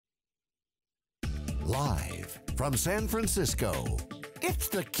Live from San Francisco, it's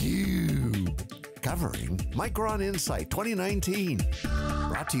theCUBE. Covering Micron Insight 2019.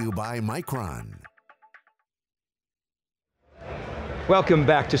 Brought to you by Micron. Welcome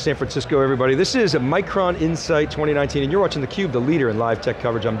back to San Francisco, everybody. This is a Micron Insight 2019, and you're watching theCUBE, the leader in live tech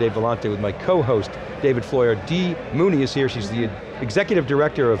coverage. I'm Dave Vellante with my co-host, David Floyer. Dee Mooney is here. She's the Executive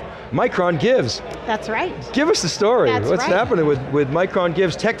Director of Micron Gives. That's right. Give us the story. What's happening with Micron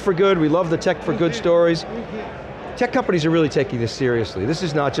Gives? Tech for good, we love the tech for good stories. Tech companies are really taking this seriously. This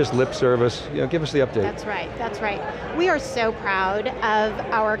is not just lip service. Give us the update. That's right, that's right. We are so proud of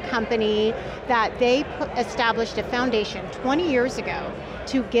our company that they established a foundation 20 years ago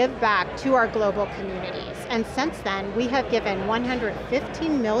to give back to our global communities. And since then, we have given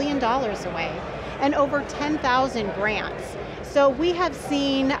 $115 million away and over 10,000 grants. So we have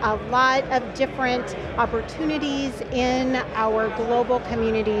seen a lot of different opportunities in our global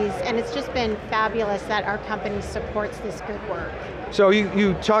communities, and it's just been fabulous that our company supports this good work. So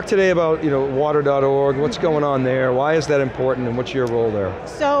you talked today about water.org, what's going on there, why is that important, and what's your role there?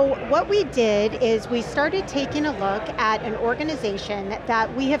 So what we did is we started taking a look at an organization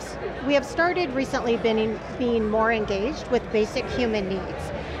that we have started recently being more engaged with basic human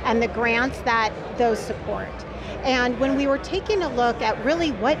needs and the grants that those support. And when we were taking a look at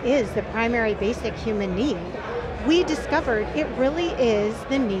really what is the primary basic human need, we discovered it really is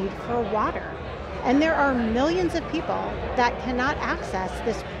the need for water. And there are millions of people that cannot access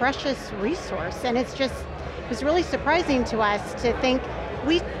this precious resource, and it was really surprising to us to think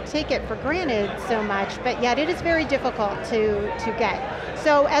we take it for granted so much, but yet it is very difficult to get.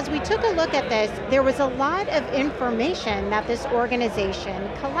 So as we took a look at this, there was a lot of information that this organization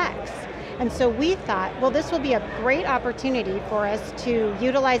collects. And so we thought, well, this will be a great opportunity for us to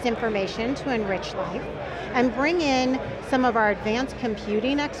utilize information to enrich life and bring in some of our advanced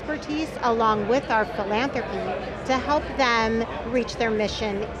computing expertise along with our philanthropy to help them reach their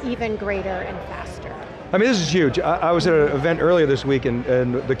mission even greater and faster. I mean, this is huge. I was at an event earlier this week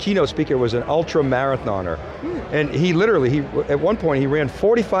and the keynote speaker was an ultra marathoner. And he literally, at one point he ran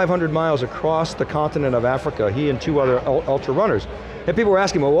 4,500 miles across the continent of Africa, he and two other ultra runners. And people were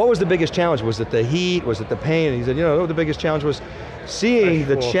asking, well, what was the biggest challenge? Was it the heat? Was it the pain? And he said, the biggest challenge was seeing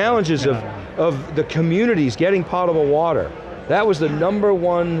the challenges of the communities getting potable water. That was the number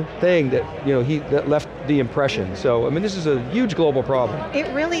one thing that that left the impression. So, I mean, this is a huge global problem. It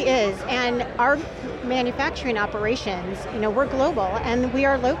really is, and our manufacturing operations, we're global, and we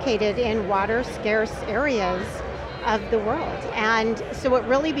are located in water-scarce areas of the world. And so it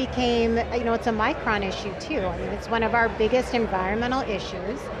really became, it's a Micron issue too. I mean, it's one of our biggest environmental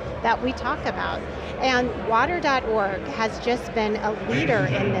issues that we talk about. And water.org has just been a leader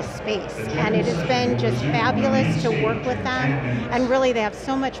in this space, and it has been just fabulous to work with them, and really they have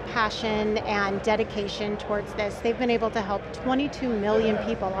so much passion and dedication towards this. They've been able to help 22 million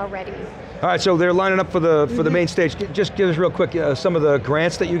people already. All right, so they're lining up for the main stage. Just give us real quick some of the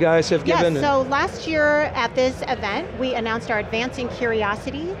grants that you guys have given. Yes, so last year at this event, we announced our Advancing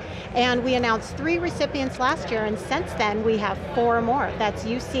Curiosity, and we announced 3 recipients last year, and since then we have 4 more. That's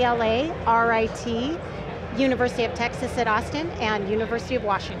UCLA, RIT, University of Texas at Austin, and University of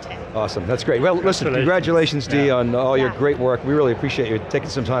Washington. Awesome, that's great. Well, listen, congratulations, Dee, on all your great work. We really appreciate you taking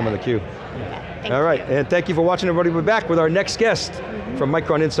some time on theCUBE. All right, and thank you for watching, everybody. We're back with our next guest from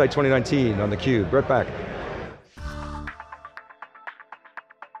Micron Insight 2019 on theCUBE. Right back.